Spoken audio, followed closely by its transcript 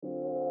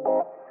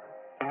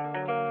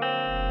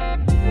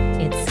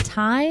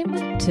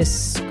time to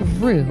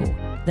screw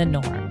the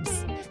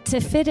norms. To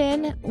fit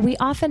in, we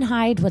often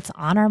hide what's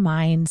on our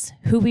minds,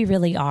 who we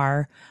really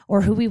are, or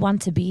who we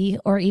want to be,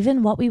 or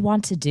even what we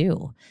want to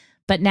do.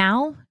 But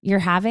now you're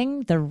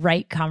having the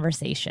right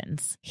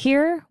conversations.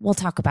 Here, we'll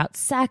talk about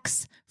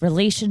sex,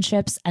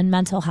 relationships, and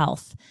mental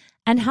health,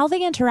 and how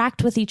they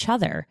interact with each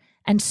other,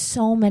 and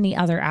so many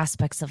other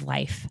aspects of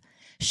life.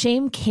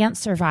 Shame can't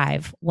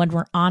survive when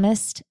we're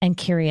honest and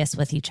curious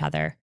with each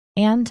other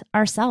and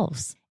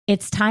ourselves.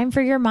 It's time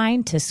for your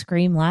mind to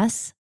scream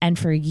less and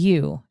for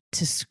you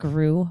to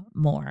screw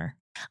more.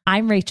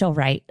 I'm Rachel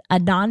Wright, a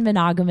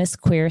non-monogamous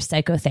queer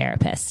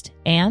psychotherapist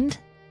and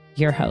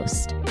your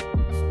host.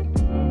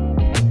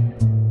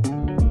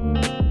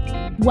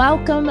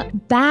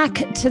 Welcome back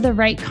to The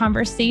Right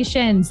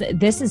Conversations.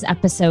 This is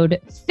episode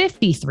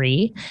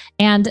 53,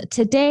 and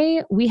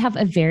today we have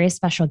a very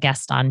special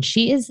guest on.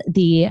 She is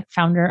the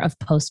founder of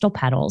Postal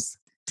Petals,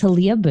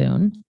 Talia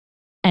Boone,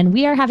 and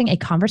we are having a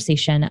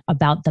conversation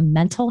about the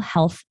mental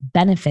health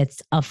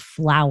benefits of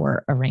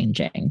flower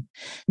arranging.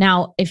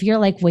 Now, if you're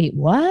like, wait,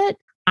 what?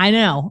 I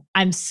know.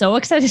 I'm so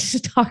excited to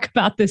talk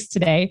about this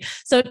today.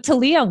 So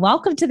Talia,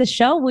 welcome to the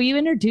show. Will you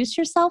introduce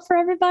yourself for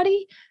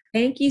everybody?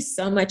 Thank you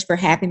so much for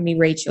having me,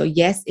 Rachel.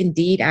 Yes,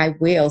 indeed, I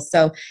will.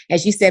 So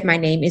as you said, my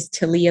name is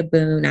Talia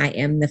Boone. I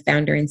am the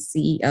founder and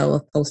CEO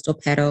of Postal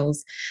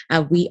Petals.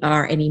 We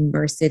are an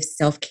immersive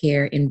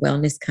self-care and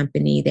wellness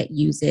company that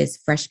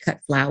uses fresh cut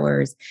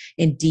flowers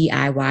and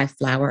DIY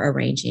flower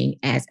arranging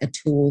as a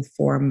tool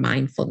for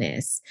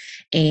mindfulness.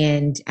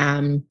 And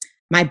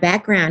my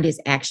background is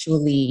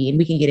actually, and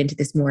we can get into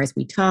this more as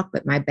we talk,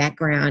 but my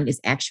background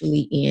is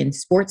actually in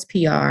sports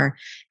PR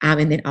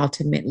and then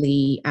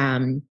ultimately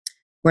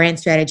brand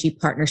strategy,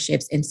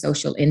 partnerships, and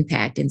social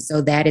impact. And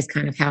so that is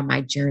kind of how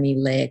my journey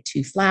led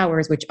to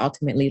flowers, which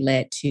ultimately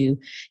led to,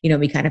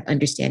 me kind of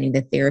understanding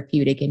the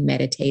therapeutic and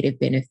meditative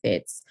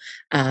benefits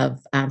of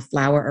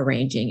flower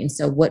arranging. And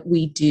so what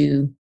we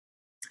do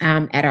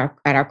at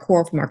our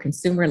core from our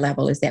consumer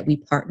level is that we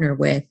partner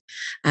with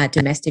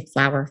domestic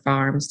flower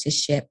farms to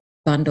ship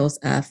bundles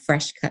of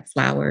fresh cut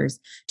flowers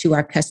to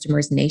our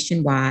customers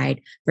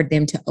nationwide for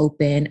them to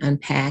open,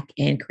 unpack,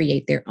 and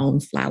create their own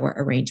flower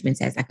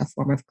arrangements as like a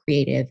form of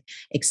creative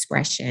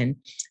expression.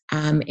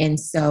 And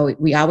so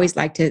I always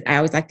like to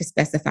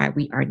specify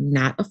we are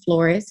not a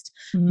florist.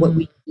 What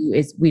we do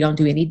is we don't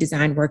do any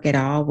design work at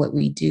all. What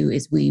we do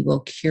is we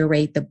will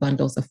curate the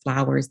bundles of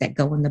flowers that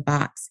go in the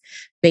box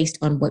based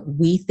on what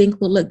we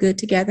think will look good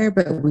together,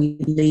 but we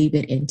leave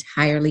it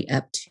entirely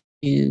up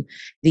to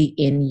the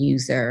end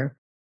user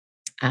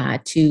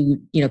to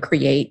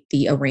create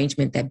the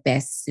arrangement that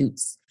best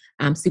suits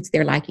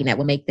their liking, that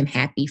will make them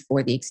happy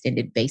for the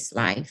extended base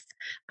life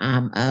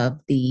of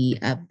the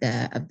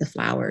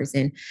flowers.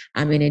 And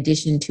in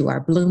addition to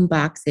our bloom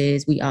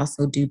boxes, we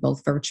also do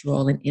both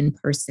virtual and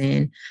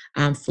in-person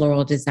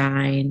floral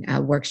design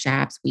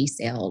workshops. We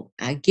sell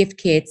gift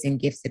kits and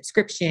gift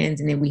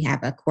subscriptions, and then we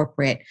have a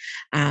corporate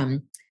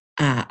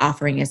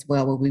offering as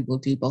well, where we will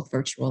do both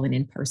virtual and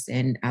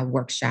in-person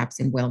workshops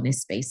and wellness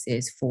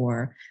spaces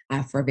for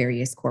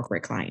various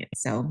corporate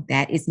clients. So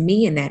that is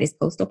me, and that is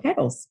Postal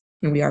Petals.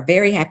 And we are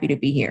very happy to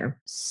be here.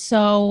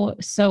 So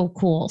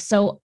cool.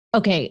 So,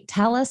 okay,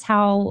 tell us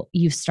how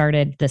you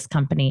started this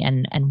company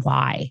and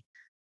why.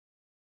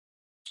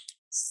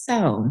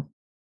 So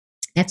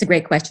that's a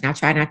great question. I'll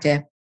try not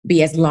to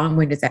be as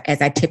long-winded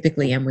as I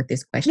typically am with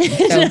this question.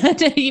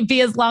 So, be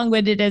as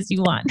long-winded as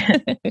you want.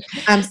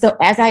 So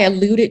as I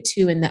alluded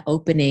to in the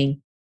opening,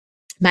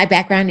 my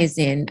background is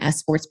in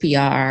sports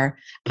PR,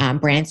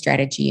 brand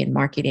strategy, and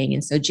marketing.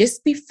 And so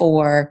just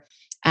before,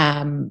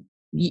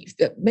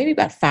 maybe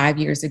about 5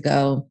 years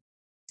ago,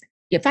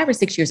 5 or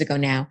 6 years ago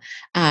now,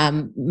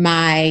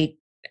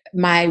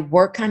 my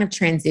work kind of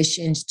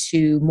transitioned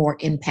to more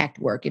impact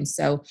work. And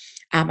so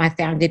I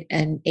founded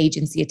an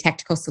agency, a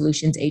tactical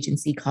solutions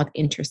agency called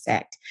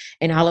Intersect.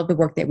 And all of the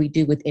work that we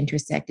do with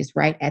Intersect is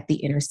right at the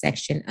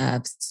intersection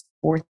of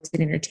sports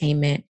and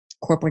entertainment,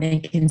 corporate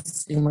and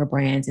consumer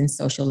brands, and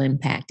social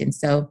impact. And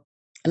so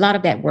a lot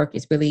of that work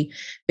is really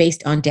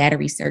based on data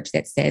research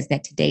that says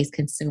that today's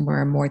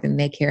consumer, more than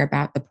they care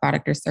about the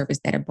product or service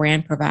that a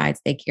brand provides,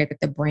 they care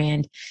that the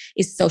brand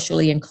is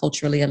socially and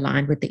culturally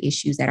aligned with the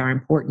issues that are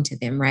important to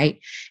them, right?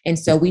 And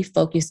so we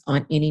focus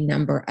on any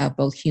number of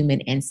both human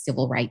and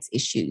civil rights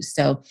issues.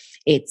 So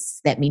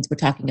that means we're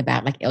talking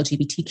about like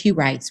LGBTQ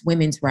rights,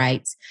 women's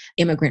rights,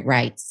 immigrant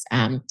rights,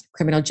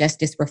 criminal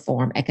justice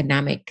reform,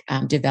 economic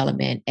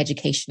development,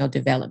 educational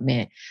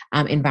development,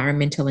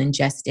 environmental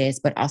injustice,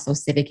 but also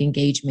civic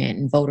engagement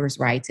and voters'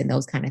 rights and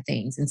those kind of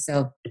things. And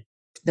so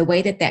the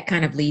way that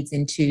kind of leads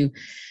into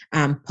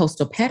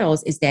Postal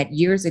Petals is that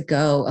years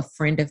ago, a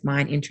friend of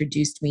mine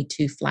introduced me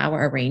to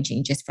flower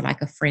arranging just for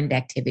like a friend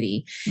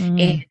activity.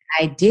 And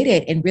I did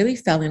it and really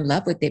fell in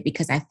love with it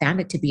because I found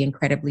it to be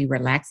incredibly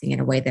relaxing in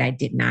a way that I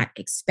did not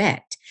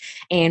expect.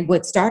 And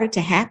what started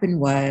to happen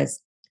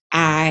was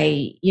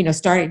I,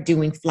 started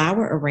doing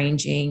flower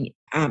arranging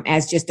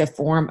as just a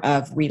form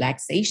of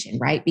relaxation,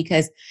 right?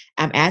 Because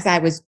as I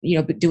was,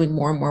 doing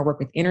more and more work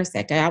with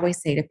Intersect, I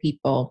always say to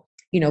people,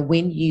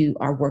 when you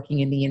are working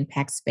in the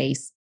impact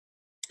space,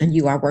 and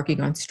you are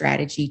working on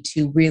strategy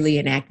to really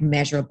enact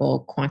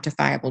measurable,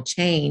 quantifiable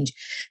change,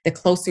 the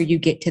closer you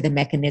get to the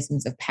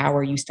mechanisms of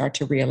power, you start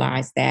to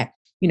realize that,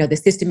 the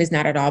system is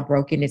not at all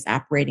broken. It's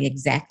operating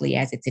exactly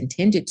as it's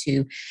intended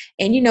to.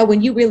 And,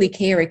 when you really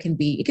care, it could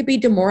be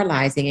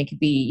demoralizing. It could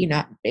be,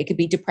 it could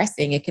be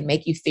depressing. It can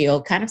make you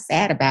feel kind of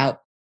sad about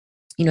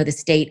the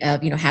state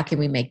of, how can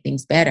we make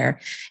things better?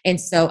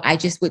 And so I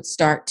just would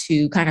start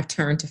to kind of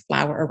turn to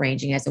flower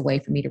arranging as a way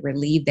for me to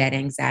relieve that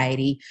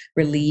anxiety,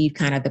 relieve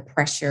kind of the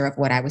pressure of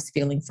what I was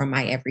feeling from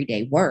my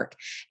everyday work.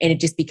 And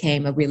it just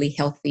became a really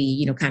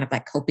healthy, kind of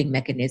like coping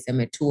mechanism,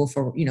 a tool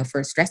for,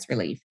 for stress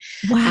relief.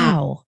 Um,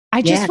 Wow. I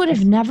yeah. just would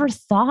have never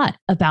thought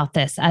about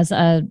this as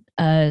a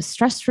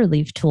stress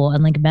relief tool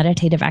and like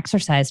meditative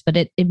exercise, but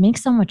it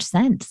makes so much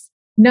sense.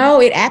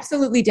 No, it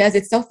absolutely does.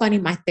 It's so funny.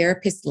 My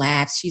therapist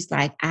laughs. She's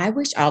like, I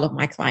wish all of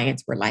my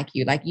clients were like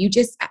you. Like you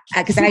just,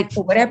 because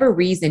for whatever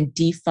reason,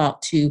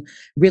 default to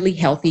really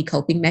healthy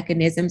coping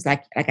mechanisms,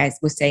 like I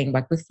was saying,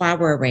 like with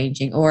flower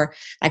arranging, or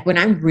like when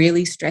I'm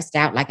really stressed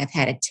out, like I've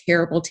had a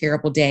terrible,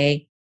 terrible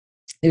day.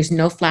 There's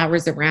no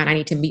flowers around. I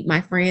need to meet my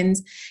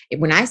friends.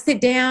 When I sit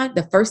down,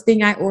 the first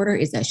thing I order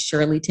is a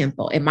Shirley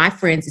Temple. And my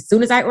friends, as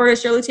soon as I order a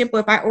Shirley Temple,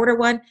 if I order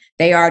one,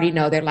 they already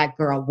know. They're like,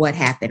 girl, what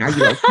happened? Are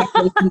you okay?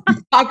 We can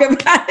talk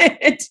about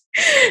it.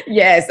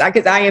 Yes,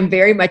 because I am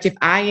very much, if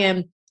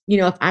I'm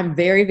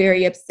very,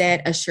 very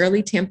upset, a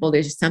Shirley Temple,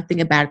 there's just something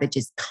about it that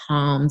just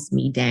calms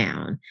me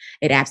down.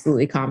 It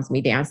absolutely calms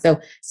me down.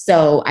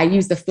 So I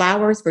use the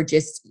flowers for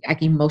just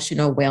like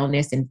emotional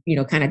wellness and,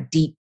 kind of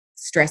deep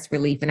stress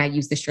relief. And I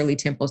use the Shirley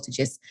Temples to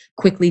just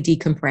quickly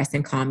decompress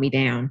and calm me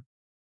down.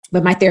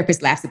 But my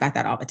therapist laughs about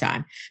that all the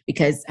time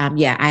because,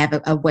 I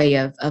have a way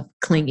of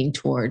clinging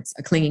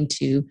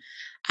to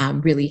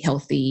really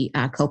healthy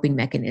coping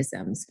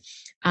mechanisms.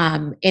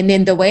 And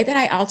then the way that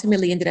I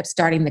ultimately ended up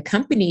starting the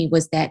company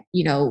was that,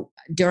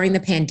 during the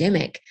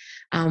pandemic,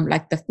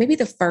 maybe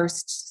the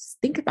first,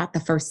 think about the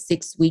first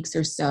 6 weeks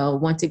or so,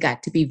 once it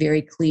got to be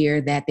very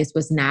clear that this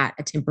was not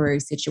a temporary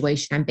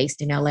situation. I'm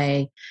based in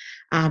LA,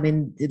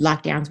 and the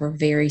lockdowns were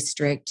very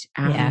strict.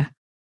 Yeah.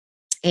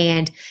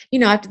 And,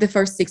 after the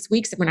first 6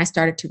 weeks, when I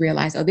started to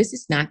realize, oh, this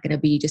is not going to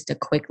be just a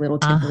quick little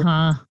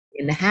temporary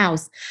in the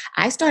house,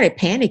 I started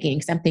panicking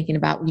because I'm thinking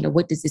about,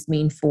 what does this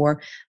mean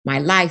for my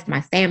life,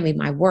 my family,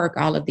 my work,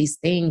 all of these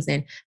things.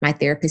 And my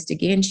therapist,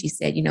 again, she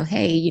said,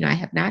 hey, I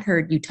have not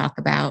heard you talk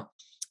about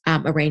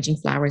arranging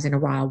flowers in a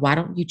while. Why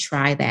don't you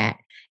try that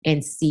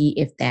and see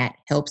if that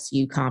helps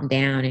you calm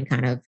down and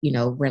kind of,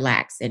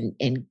 relax and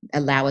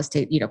allow us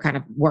to, kind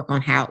of work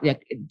on how,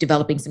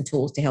 developing some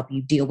tools to help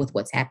you deal with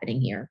what's happening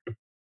here.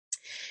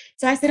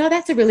 So I said, oh,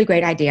 that's a really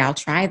great idea. I'll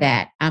try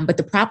that. But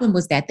the problem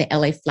was that the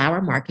LA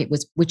flower market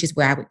which is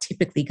where I would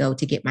typically go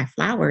to get my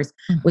flowers,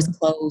 was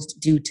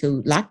closed due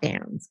to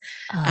lockdowns.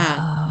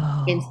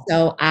 And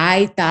so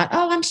I thought,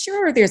 oh, I'm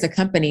sure there's a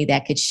company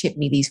that could ship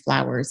me these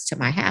flowers to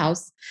my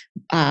house.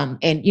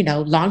 And,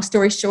 long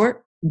story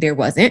short, there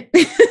wasn't.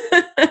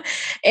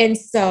 And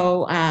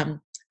so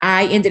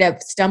I ended up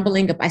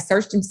I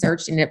searched and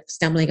searched, and ended up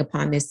stumbling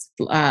upon this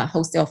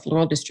wholesale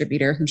floral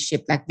distributor who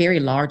shipped like very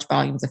large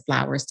volumes of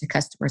flowers to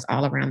customers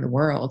all around the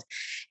world.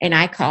 And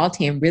I called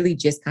him really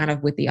just kind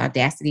of with the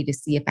audacity to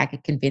see if I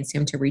could convince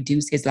him to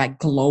reduce his like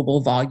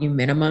global volume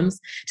minimums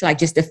to like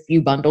just a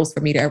few bundles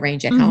for me to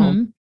arrange at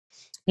home.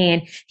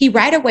 And he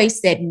right away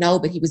said no,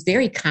 but he was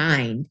very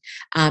kind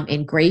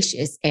and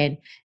gracious. And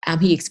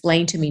he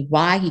explained to me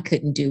why he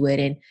couldn't do it.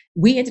 And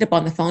we ended up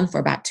on the phone for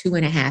about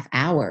 2.5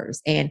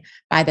 hours. And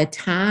by the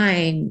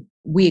time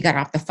we got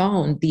off the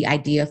phone, the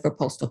idea for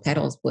Postal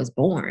Petals was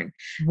born.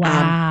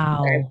 Wow.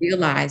 What I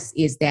realized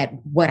is that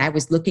what I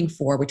was looking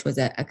for, which was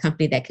a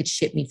company that could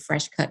ship me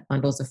fresh cut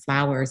bundles of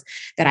flowers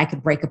that I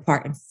could break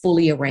apart and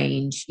fully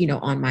arrange,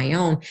 on my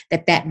own,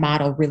 that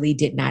model really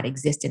did not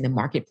exist in the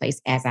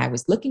marketplace as I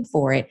was looking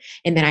for it.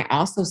 And then I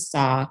also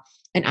saw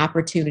an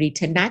opportunity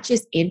to not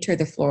just enter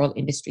the floral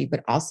industry,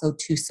 but also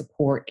to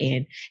support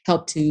and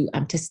help to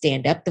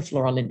stand up the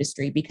floral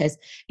industry, because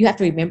you have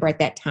to remember at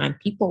that time,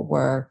 people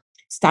were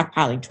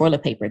stockpiling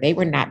toilet paper. They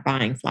were not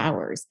buying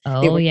flowers.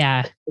 Oh,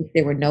 yeah.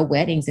 There were no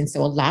weddings. And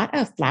so a lot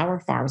of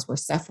flower farms were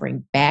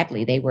suffering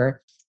badly. They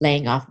were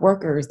laying off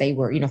workers. They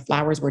were,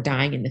 flowers were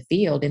dying in the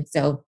field. And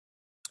so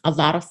a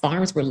lot of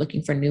farms were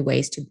looking for new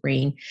ways to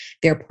bring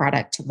their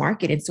product to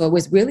market. And so it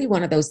was really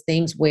one of those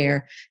things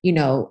where,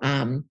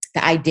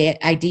 the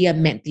idea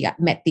met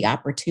the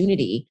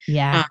opportunity.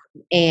 Yeah.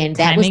 And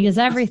that timing is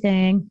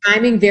everything.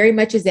 Timing very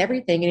much is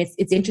everything. And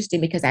it's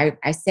interesting because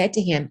I said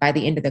to him by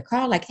the end of the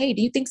call, like, hey,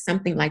 do you think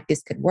something like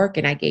this could work?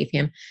 And I gave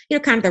him,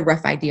 kind of the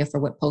rough idea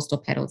for what Postal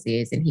Petals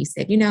is. And he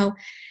said,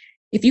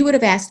 if you would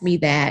have asked me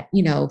that,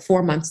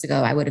 4 months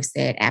ago, I would have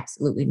said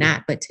absolutely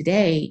not. But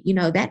today,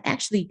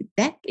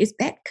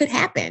 that could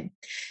happen.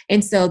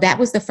 And so that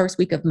was the first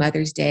week of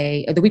Mother's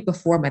Day, or the week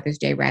before Mother's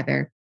Day,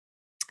 rather.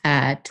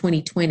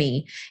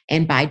 2020.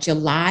 And by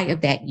July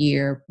of that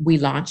year, we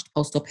launched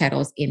Postal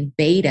Petals in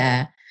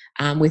beta,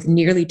 with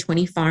nearly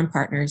 20 farm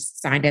partners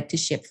signed up to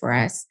ship for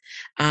us.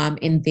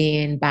 And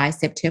then by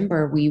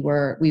September, we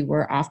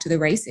were off to the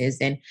races,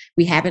 and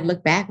we haven't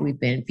looked back. We've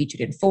been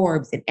featured in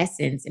Forbes and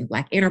Essence and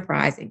Black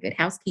Enterprise and Good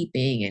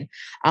Housekeeping and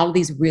all of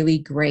these really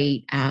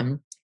great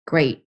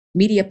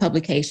media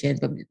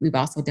publications, but we've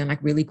also done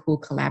like really cool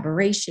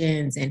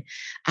collaborations, and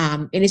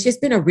it's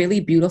just been a really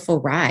beautiful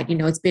ride.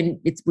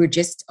 We're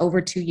just over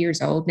 2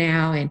 years old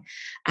now, and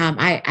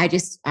I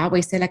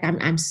always say, like,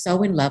 I'm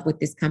so in love with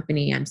this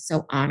company. I'm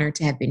so honored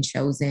to have been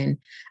chosen,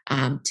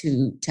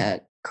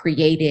 to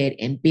create it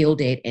and build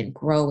it and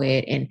grow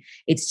it, and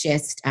it's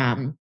just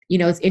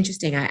it's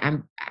interesting. I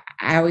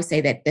always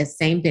say that the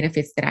same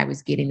benefits that I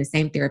was getting, the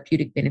same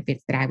therapeutic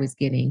benefits that I was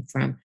getting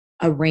from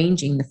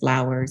arranging the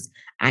flowers,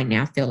 I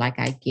now feel like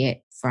I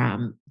get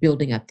from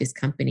building up this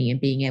company and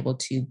being able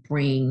to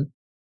bring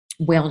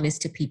wellness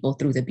to people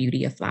through the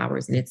beauty of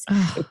flowers. And it's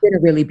been a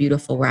really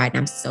beautiful ride, and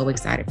I'm so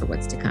excited for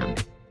what's to come.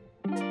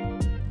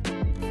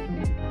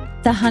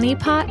 The Honey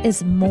Pot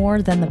is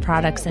more than the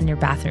products in your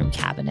bathroom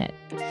cabinet.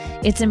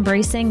 It's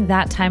embracing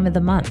that time of the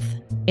month.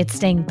 It's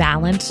staying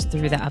balanced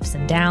through the ups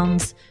and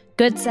downs,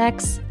 good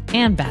sex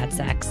and bad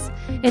sex.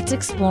 It's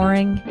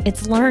exploring,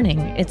 it's learning,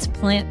 it's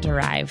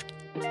plant-derived.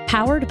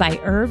 Powered by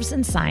herbs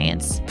and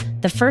science,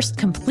 the first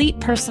complete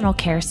personal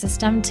care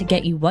system to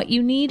get you what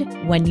you need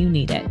when you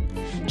need it.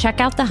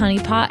 Check out the Honey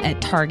Pot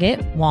at Target,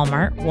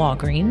 Walmart,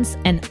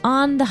 Walgreens, and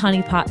on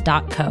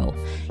thehoneypot.co.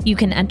 You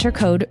can enter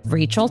code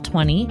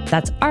Rachel20,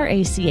 that's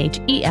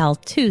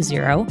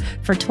RACHEL20,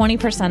 for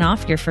 20%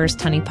 off your first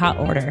Honey Pot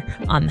order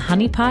on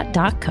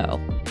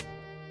thehoneypot.co.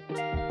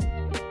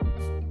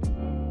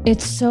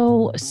 It's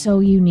so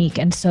unique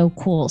and so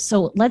cool.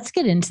 So let's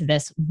get into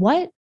this.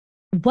 What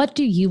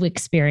do you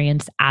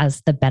experience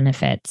as the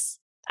benefits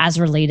as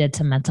related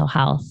to mental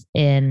health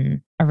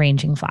in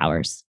arranging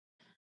flowers?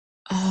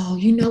 Oh,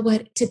 you know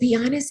what? To be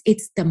honest,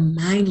 it's the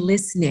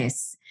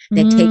mindlessness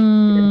that takes you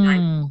to the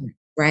mindfulness,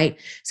 right?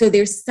 So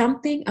there's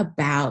something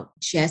about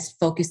just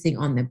focusing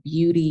on the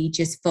beauty,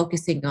 just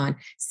focusing on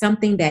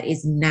something that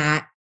is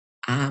not,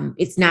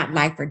 it's not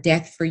life or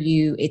death for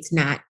you. It's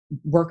not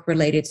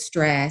work-related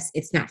stress.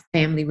 It's not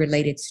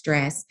family-related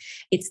stress.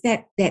 It's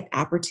that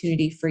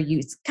opportunity for you.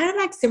 It's kind of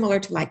like similar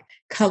to like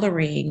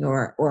coloring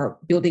or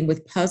building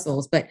with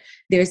puzzles, but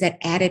there's that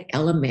added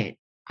element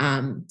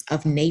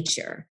of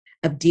nature,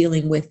 of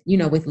dealing with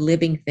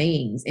living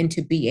things, and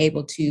to be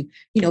able to,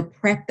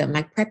 prep them.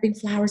 Like prepping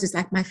flowers is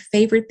like my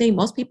favorite thing.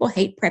 Most people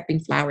hate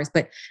prepping flowers,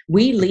 but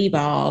we leave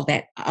all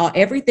that,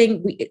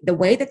 everything, the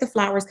way that the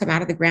flowers come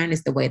out of the ground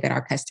is the way that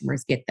our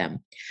customers get them.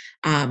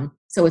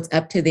 So it's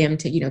up to them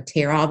to,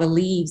 tear all the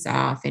leaves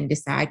off and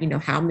decide,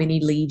 how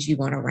many leaves you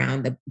want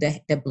around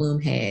the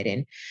bloom head.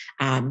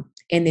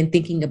 And then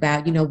thinking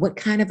about, what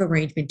kind of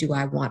arrangement do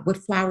I want? What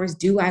flowers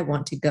do I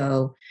want to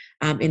go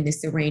in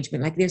this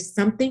arrangement? Like there's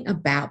something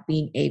about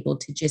being able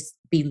to just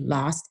be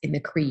lost in the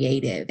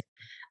creative,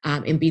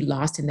 and be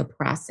lost in the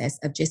process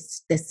of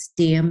just the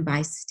stem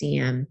by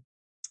stem.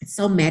 It's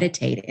so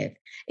meditative.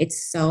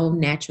 It's so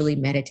naturally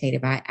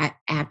meditative. I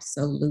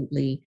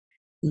absolutely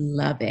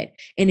love it.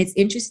 And it's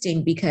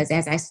interesting because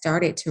as I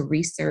started to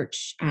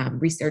research,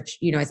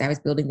 as I was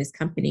building this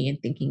company and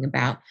thinking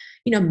about,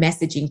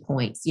 messaging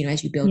points,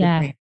 as you build a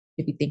brand,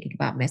 you be thinking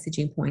about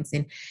messaging points.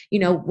 And,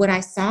 what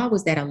I saw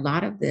was that a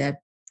lot of the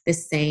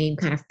same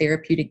kind of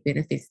therapeutic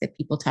benefits that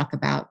people talk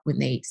about when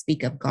they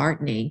speak of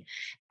gardening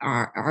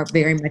are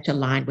very much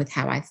aligned with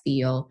how I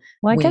feel.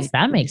 Well, I guess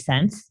that makes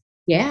sense.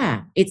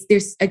 Yeah.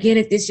 There's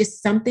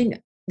just something,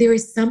 there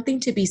is something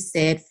to be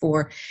said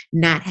for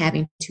not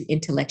having to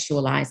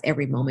intellectualize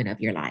every moment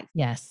of your life.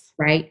 Yes.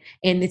 Right.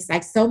 And it's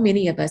like so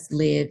many of us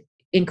live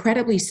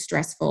incredibly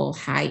stressful,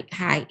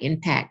 high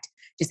impact,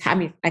 just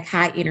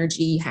high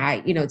energy,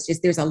 it's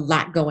just, there's a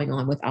lot going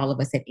on with all of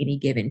us at any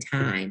given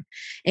time.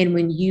 And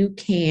when you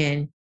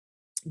can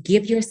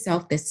give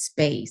yourself the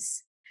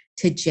space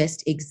to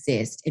just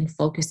exist and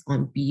focus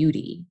on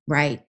beauty,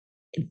 right?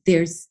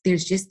 There's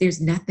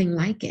nothing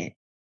like it.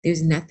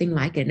 There's nothing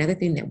like it. Another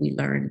thing that we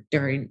learned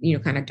during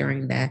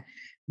the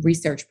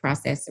research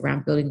process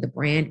around building the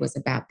brand was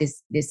about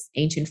this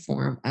ancient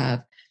form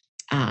of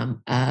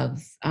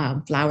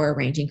flower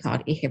arranging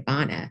called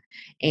ikebana,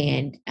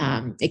 and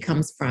it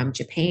comes from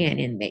Japan.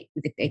 And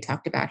they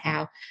talked about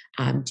how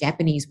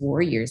Japanese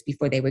warriors,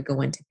 before they would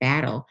go into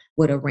battle,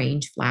 would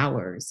arrange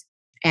flowers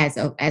as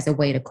a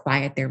way to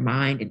quiet their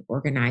mind and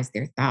organize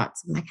their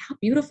thoughts. I'm like, how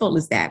beautiful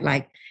is that?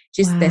 Like,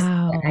 just that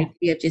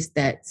idea of just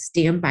that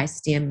stem by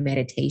stem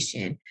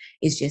meditation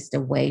is just a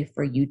way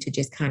for you to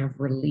just kind of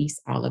release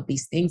all of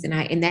these things.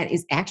 And that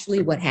is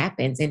actually what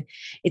happens. And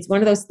it's one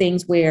of those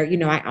things where,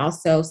 I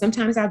also,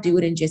 sometimes I'll do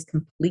it in just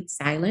complete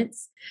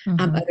silence.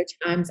 Other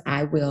times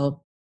I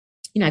will,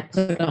 I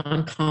put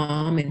on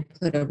calm and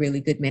put a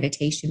really good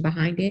meditation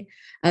behind it.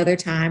 Other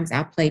times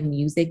I'll play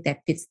music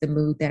that fits the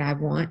mood that I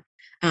want.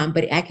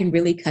 But I can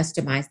really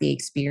customize the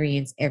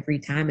experience every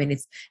time. And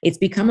it's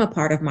become a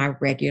part of my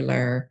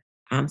regular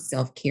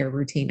self-care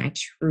routine. I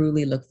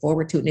truly look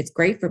forward to it. And it's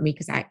great for me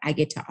because I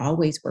get to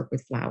always work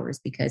with flowers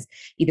because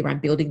either I'm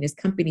building this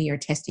company or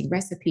testing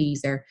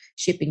recipes or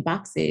shipping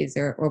boxes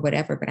or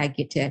whatever, but I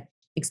get to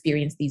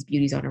experience these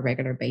beauties on a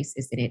regular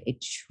basis. And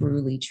it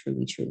truly,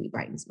 truly, truly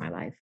brightens my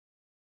life.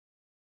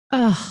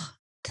 Oh,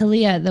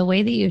 Talia, the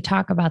way that you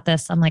talk about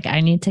this, I'm like,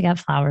 I need to get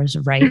flowers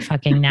right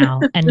fucking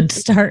now and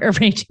start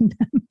arranging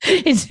them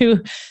into.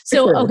 For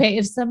So, sure. okay,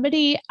 if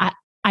somebody,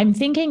 I'm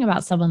thinking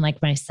about someone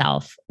like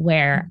myself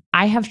where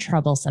I have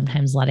trouble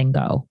sometimes letting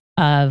go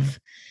of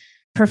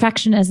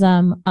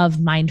perfectionism,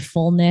 of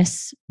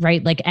mindfulness,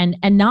 right? Like, and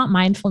not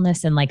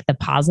mindfulness in like the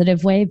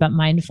positive way, but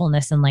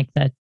mindfulness in like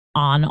the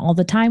on all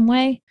the time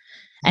way,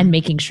 Yeah. and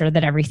making sure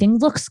that everything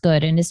looks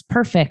good and is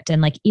perfect.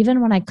 And like,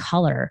 even when I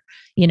color,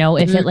 if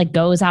it Mhm. like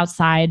goes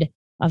outside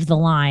of the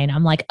line,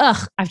 I'm like,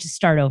 ugh, I have to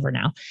start over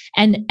now.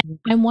 And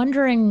I'm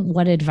wondering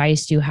what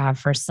advice you have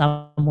for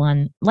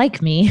someone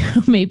like me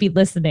who may be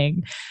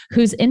listening,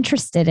 who's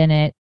interested in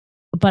it,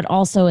 but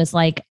also is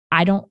like,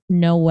 I don't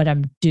know what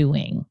I'm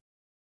doing.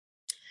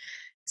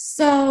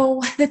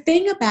 So the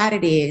thing about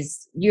it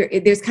is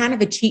there's kind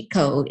of a cheat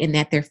code in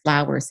that they're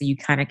flowers, so you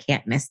kind of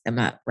can't mess them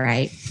up,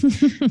 right?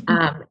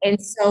 And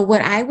so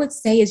what I would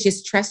say is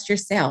just trust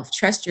yourself,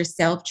 trust your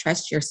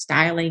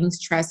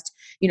stylings, trust,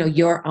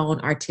 your own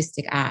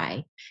artistic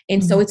eye.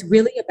 And so Mhm. it's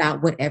really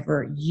about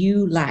whatever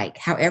you like,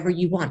 however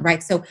you want,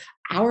 right? So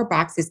our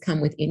boxes come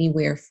with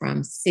anywhere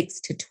from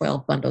 6 to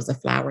 12 bundles of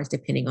flowers,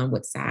 depending on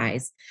what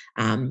size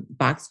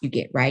box you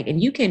get, right?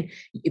 And you can,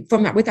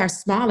 with our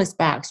smallest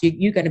box,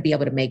 you're going to be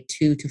able to make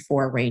 2 to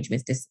 4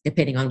 arrangements, just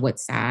depending on what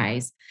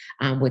size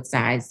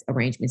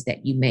arrangements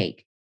that you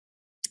make.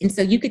 And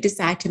so you could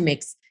decide to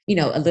mix,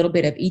 a little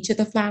bit of each of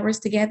the flowers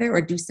together, or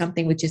do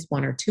something with just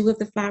 1 or 2 of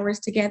the flowers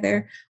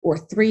together, or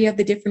 3 of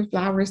the different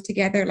flowers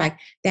together. Like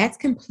that's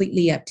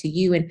completely up to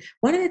you. And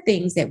one of the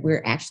things that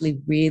we're actually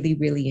really,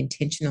 really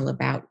intentional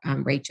about,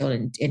 Rachel,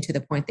 and to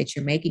the point that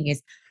you're making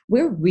is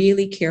we're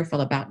really careful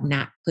about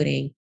not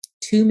putting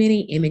too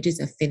many images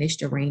of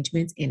finished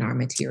arrangements in our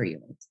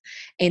materials.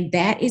 And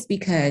that is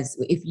because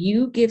if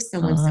you give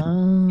someone something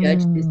to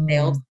judge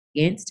themselves Oh,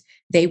 against,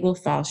 they will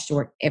fall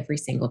short every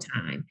single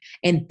time.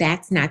 And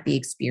that's not the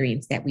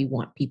experience that we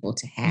want people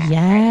to have,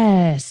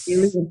 right? It's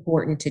really yes.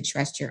 important to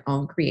trust your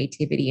own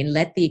creativity and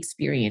let the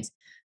experience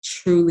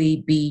truly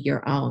be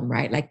your own,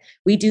 right? Like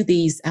we do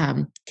these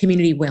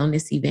community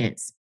wellness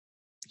events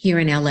here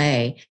in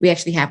LA. We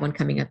actually have one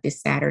coming up this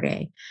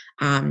Saturday.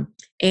 Um,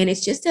 and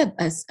it's just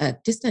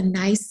just a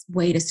nice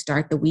way to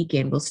start the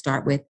weekend. We'll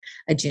start with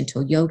a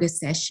gentle yoga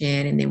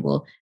session, and then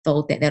we'll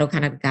fold that'll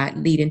kind of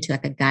lead into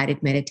like a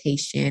guided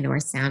meditation or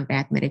a sound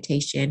bath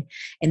meditation.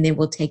 And then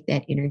we'll take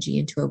that energy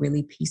into a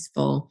really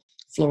peaceful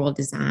floral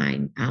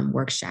design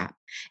workshop.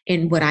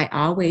 And what I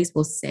always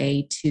will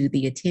say to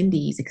the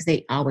attendees, because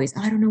they always,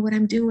 oh, I don't know what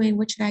I'm doing.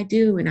 What should I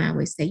do? And I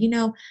always say,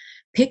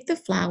 pick the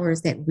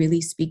flowers that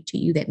really speak to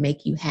you, that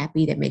make you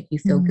happy, that make you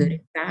feel good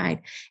Mm,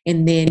 inside.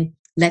 And then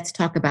let's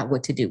talk about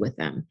what to do with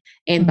them.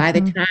 And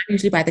mhm.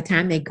 usually by the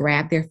time they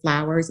grab their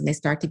flowers and they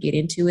start to get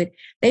into it,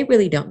 they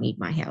really don't need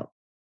my help.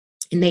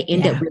 And they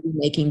end up Yeah. really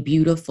making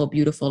beautiful,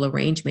 beautiful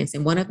arrangements.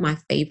 And one of my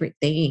favorite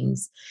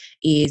things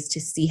is to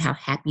see how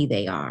happy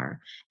they are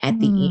at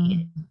the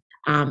end,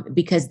 Mm,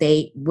 because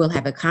they will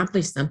have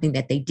accomplished something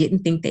that they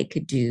didn't think they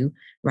could do,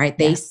 right?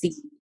 They see,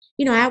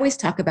 yes. I always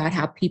talk about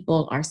how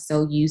people are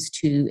so used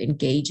to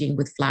engaging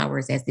with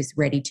flowers as this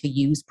ready to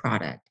use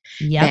product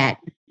Yep. that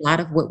a lot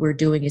of what we're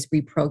doing is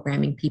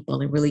reprogramming people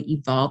and really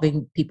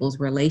evolving people's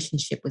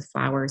relationship with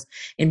flowers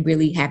and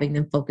really having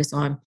them focus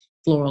on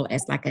floral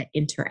as like an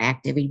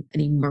interactive,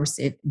 an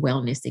immersive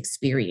wellness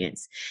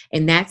experience.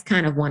 And that's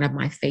kind of one of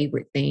my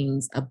favorite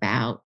things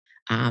about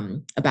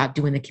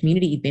doing the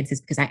community events,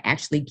 is because I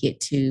actually get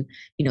to,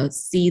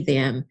 see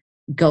them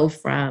go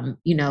from,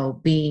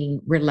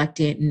 being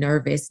reluctant,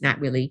 nervous, not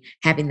really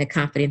having the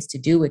confidence to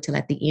do it, till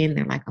at the end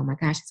they're like, oh my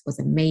gosh, this was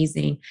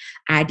amazing.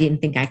 I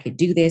didn't think I could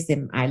do this.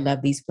 And I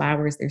love these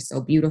flowers. They're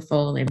so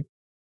beautiful. And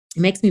it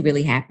makes me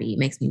really happy. It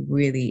makes me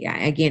really,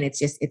 again,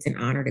 it's an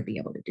honor to be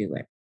able to do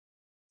it.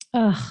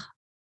 Ugh,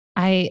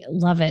 I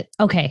love it.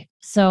 Okay.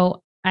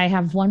 So I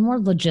have one more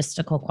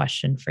logistical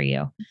question for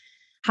you.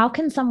 How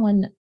can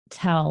someone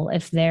tell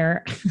if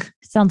they're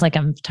sounds like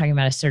I'm talking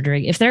about a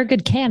surgery, if they're a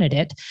good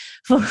candidate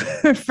for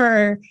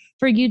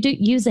for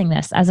using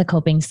this as a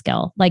coping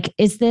skill? Like,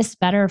 is this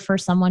better for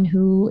someone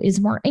who is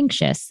more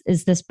anxious?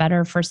 Is this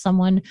better for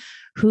someone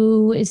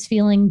who is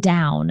feeling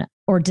down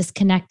or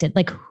disconnected?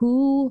 Like,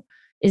 who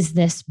is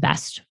this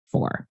best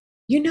for?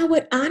 You know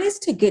what?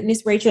 Honest to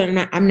goodness, Rachel,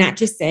 and I'm not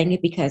just saying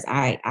it because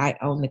I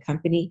own the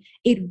company.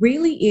 It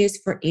really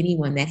is for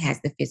anyone that has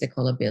the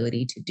physical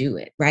ability to do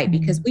it, right?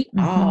 Because we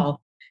Mm-hmm.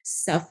 all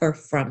suffer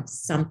from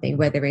something,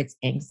 whether it's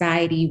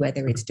anxiety,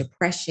 whether it's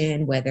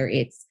depression, whether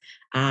it's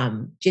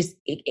just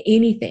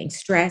anything,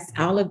 stress,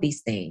 all of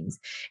these things.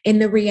 And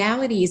the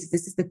reality is,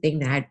 this is the thing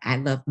that I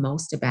love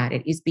most about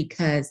it, is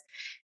because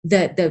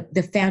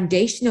the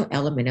foundational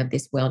element of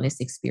this wellness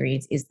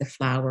experience is the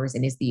flowers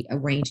and is the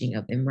arranging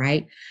of them,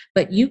 right?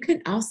 But you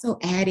can also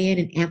add in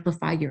and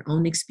amplify your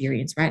own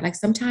experience, right? Like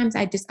sometimes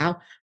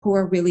I'll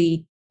pour a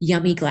really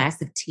yummy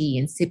glass of tea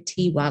and sip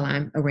tea while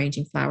I'm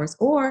arranging flowers,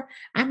 or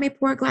I may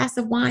pour a glass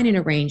of wine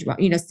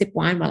and sip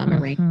wine while I'm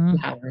arranging Mm-hmm.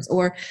 flowers,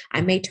 or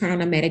I may turn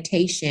on a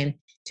meditation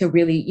to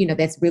really,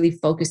 that's really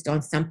focused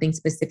on something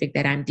specific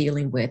that I'm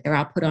dealing with, or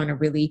I'll put on a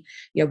really,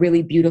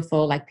 really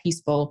beautiful, like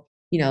peaceful,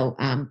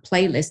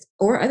 playlist.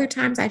 Or other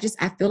times I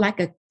feel like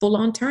a full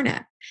on turn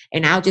up,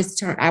 and I'll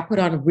put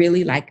on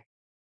really like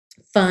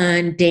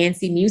fun,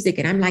 dancey music.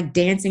 And I'm like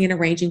dancing and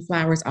arranging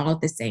flowers all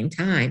at the same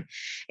time.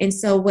 And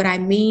so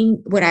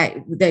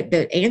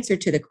the answer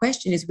to the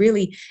question is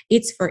really,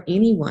 it's for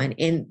anyone.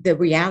 And the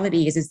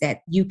reality is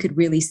that you could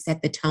really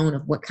set the tone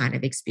of what kind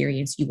of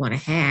experience you want to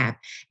have,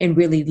 and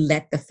really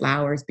let the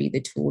flowers be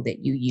the tool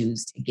that you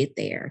use to get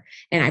there.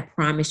 And I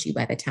promise you,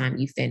 by the time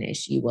you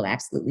finish, you will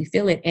absolutely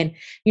feel it. And,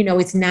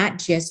 it's not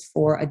just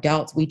for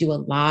adults. We do a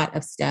lot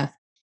of stuff.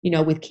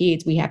 With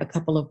kids, we have a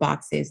couple of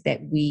boxes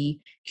that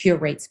we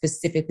curate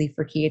specifically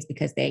for kids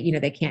because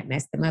they can't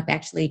mess them up.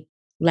 Actually,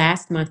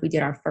 last month we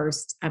did our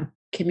first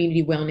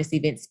community wellness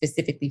event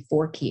specifically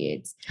for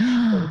kids.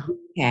 And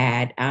we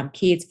had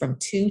kids from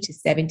 2 to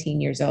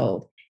 17 years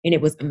old, and it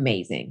was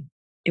amazing.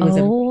 It was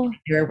amazing. Oh,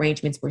 Their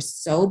arrangements were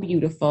so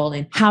beautiful.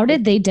 And how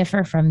did they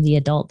differ from the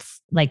adults,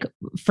 like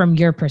from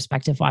your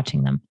perspective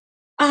watching them?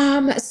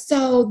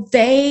 So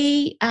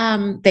they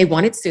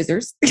wanted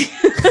scissors. They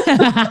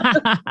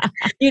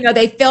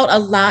felt a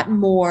lot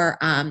more,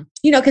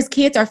 because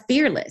kids are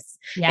fearless.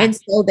 Yeah. And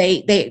so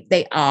they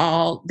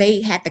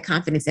had the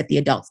confidence that the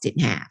adults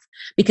didn't have,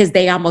 because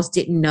they almost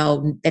didn't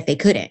know that they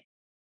couldn't.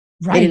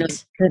 They didn't know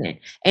Right. they couldn't.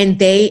 And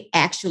they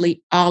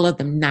actually, all of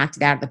them knocked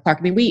it out of the park.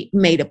 I mean, we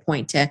made a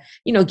point to,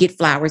 get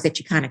flowers that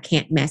you kind of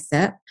can't mess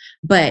up.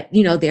 But,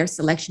 their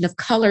selection of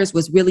colors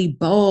was really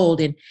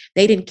bold, and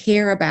they didn't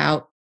care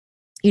about,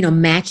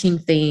 matching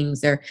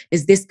things, or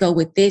does this go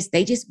with this?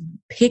 They just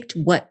picked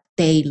what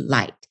they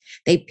liked.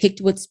 They picked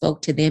what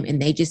spoke to them,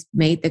 and they just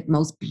made the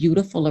most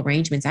beautiful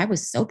arrangements. I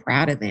was so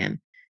proud of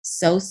them.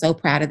 So, so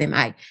proud of them.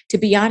 To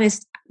be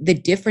honest, the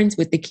difference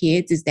with the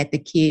kids is that the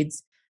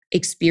kids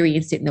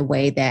experienced it in a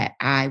way that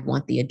I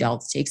want the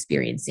adults to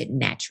experience it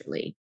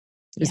naturally.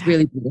 It was Yeah.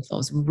 really beautiful.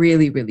 It's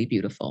really, really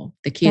beautiful.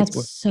 The kids That's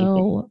were amazing.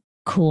 so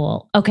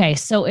cool. Okay.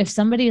 So if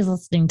somebody is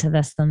listening to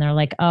this, then they're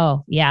like,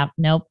 oh, yeah,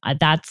 nope,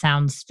 that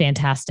sounds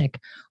fantastic.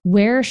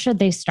 Where should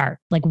they start?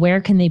 Like, where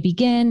can they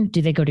begin?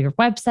 Do they go to your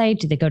website?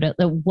 Do they go to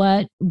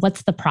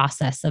what's the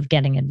process of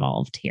getting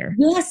involved here?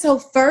 Yeah, so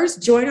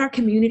first, join our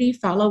community.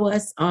 Follow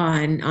us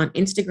on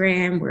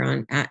Instagram. We're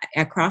on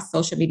across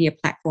social media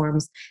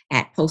platforms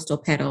at Postal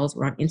Petals.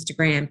 We're on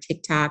Instagram,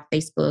 TikTok,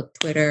 Facebook,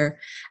 Twitter.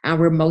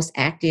 We're most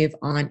active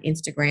on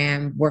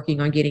Instagram,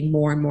 working on getting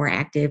more and more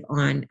active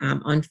on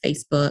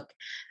Facebook.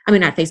 I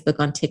mean, not Facebook,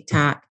 on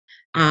TikTok.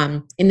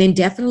 And then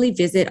definitely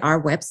visit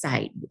our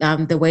website.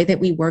 The way that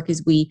we work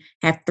is we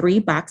have 3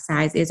 box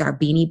sizes. Our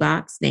beanie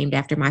box, named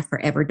after my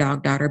forever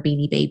dog daughter,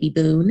 Beanie Baby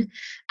Boone.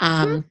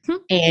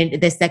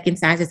 And the second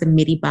size is a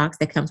midi box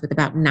that comes with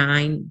about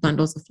 9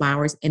 bundles of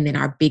flowers, and then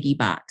our biggie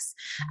box.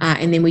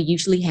 And then we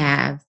usually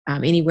have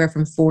anywhere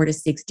from 4 to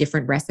 6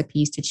 different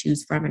recipes to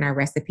choose from, and our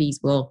recipes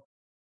will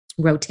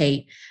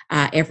rotate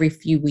every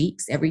few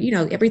weeks, every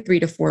 3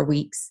 to 4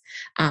 weeks.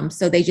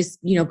 So they just,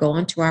 go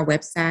onto our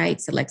website,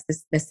 select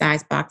the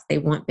size box they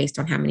want based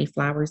on how many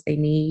flowers they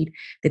need.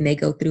 Then they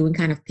go through and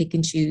kind of pick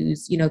and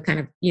choose,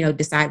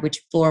 decide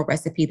which floral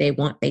recipe they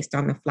want based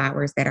on the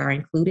flowers that are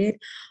included.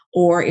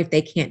 Or if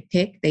they can't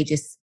pick, they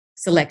just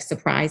select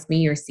Surprise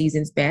Me or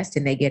Season's Best,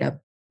 and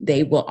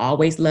they will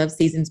always love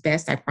Season's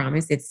Best. I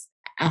promise. It's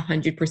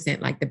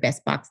 100% like the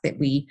best box that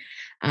we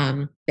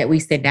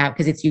send out,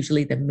 because it's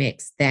usually the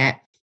mix that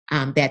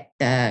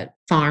the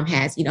farm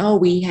has.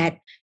 We had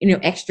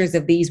extras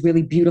of these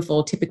really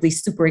beautiful, typically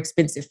super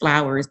expensive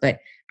flowers, but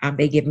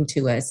they give them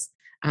to us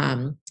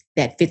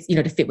that fits,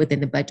 to fit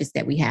within the budgets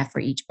that we have for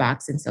each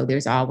box. And so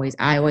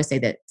I always say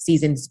that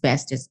Season's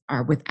Best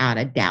are without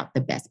a doubt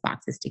the best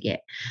boxes to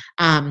get.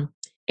 And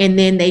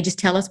then they just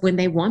tell us when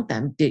they want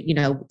them.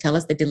 Tell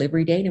us the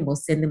delivery date, and we'll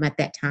send them at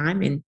that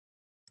time. And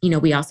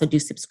we also do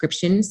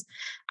subscriptions.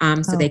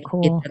 So they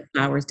can get Cool. the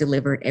flowers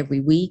delivered every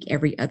week,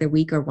 every other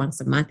week, or once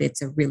a month.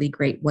 It's a really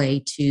great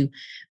way to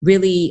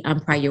really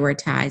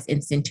prioritize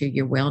and center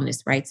your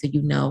wellness, right? So,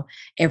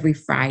 every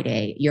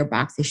Friday your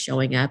box is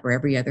showing up, or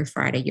every other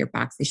Friday your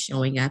box is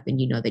showing up, and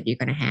you know that you're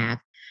going to have,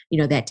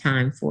 that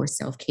time for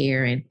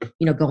self-care. And,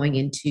 going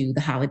into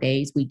the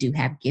holidays, we do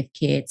have gift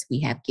kits.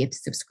 We have gift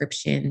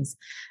subscriptions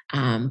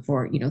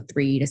for,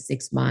 3 to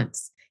 6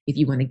 months. If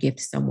you want to gift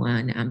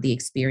someone the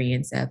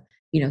experience of,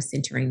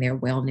 centering their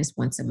wellness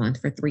once a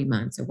month for 3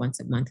 months, or once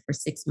a month for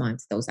 6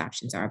 months, those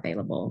options are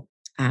available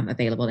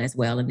as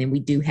well. And then we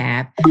do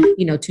have,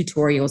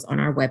 tutorials on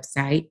our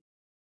website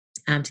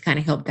to kind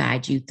of help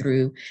guide you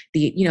through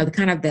the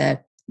kind of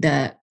the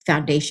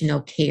foundational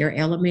care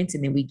elements.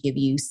 And then we give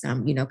you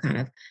some, kind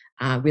of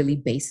really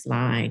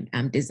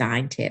baseline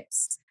design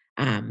tips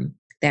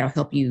that'll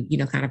help you,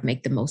 kind of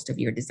make the most of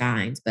your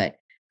designs. But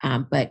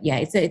yeah,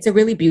 it's a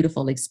really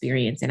beautiful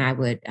experience, and I'd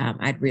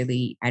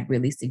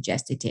really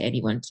suggest it to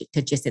anyone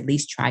to just at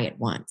least try it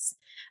once.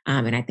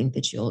 And I think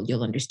that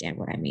you'll understand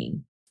what I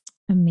mean.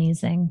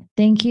 Amazing.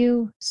 Thank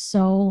you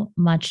so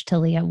much,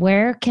 Talia.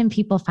 Where can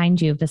people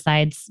find you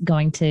besides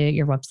going to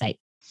your website?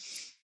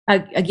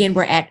 Again,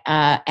 we're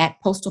at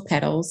Postal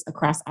Petals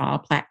across all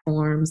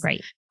platforms.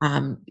 Great.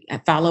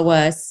 Follow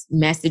us,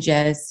 message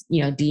us,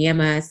 DM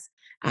us.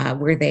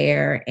 We're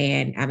there,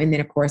 and then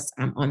of course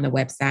on the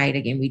website.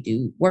 Again, we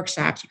do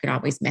workshops. You can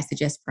always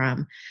message us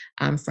from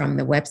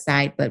the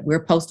website, but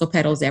we're Postal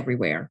Petals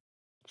everywhere.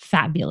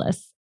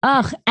 Fabulous.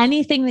 Oh,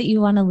 anything that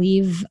you want to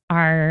leave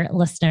our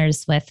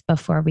listeners with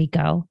before we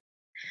go?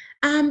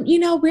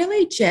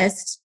 Really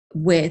just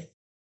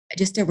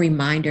a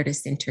reminder to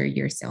center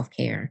your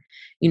self-care,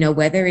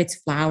 whether it's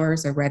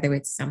flowers or whether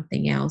it's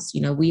something else.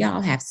 We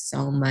all have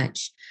so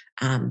much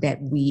that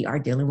we are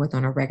dealing with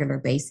on a regular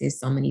basis,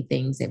 so many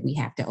things that we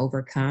have to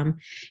overcome.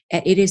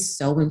 And it is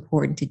so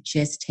important to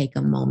just take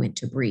a moment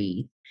to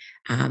breathe.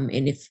 And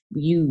if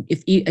you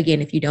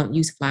don't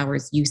use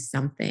flowers, use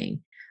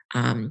something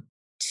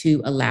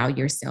to allow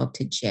yourself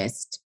to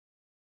just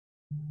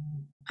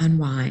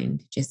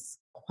unwind, just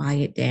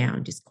quiet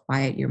down, just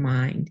quiet your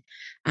mind.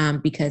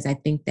 Because I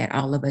think that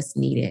all of us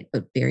need it,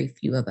 but very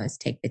few of us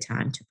take the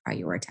time to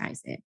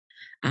prioritize it.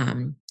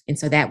 And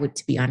so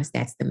to be honest,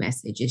 that's the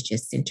message, is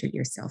just center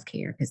your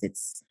self-care,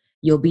 because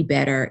you'll be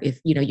better if,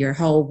 your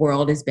whole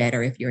world is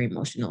better if your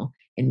emotional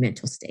and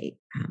mental state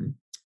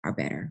are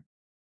better.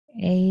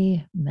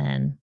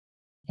 Amen.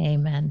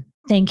 Amen.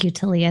 Thank you,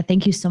 Talia.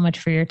 Thank you so much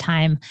for your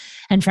time.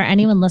 And for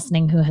anyone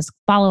listening who has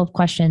follow-up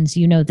questions,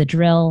 you know the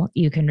drill.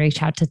 You can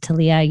reach out to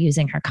Talia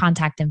using her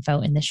contact info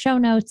in the show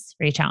notes,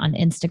 reach out on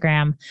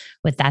Instagram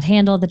with that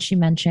handle that she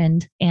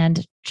mentioned,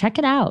 and check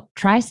it out.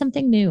 Try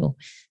something new.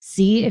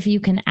 See if you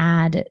can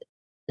add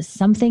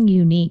something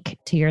unique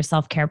to your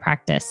self-care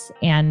practice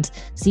and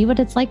see what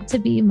it's like to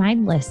be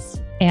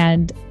mindless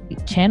and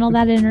channel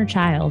that inner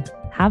child.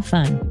 Have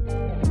fun.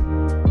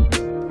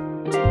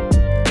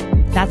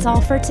 That's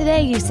all for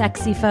today, you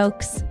sexy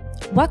folks.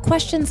 What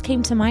questions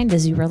came to mind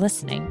as you were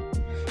listening?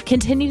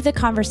 Continue the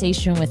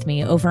conversation with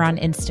me over on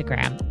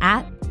Instagram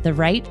at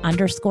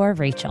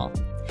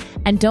 @the_right_Rachel.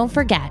 And don't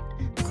forget,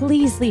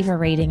 please leave a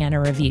rating and a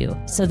review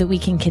so that we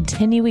can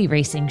continue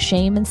erasing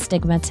shame and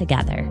stigma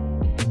together.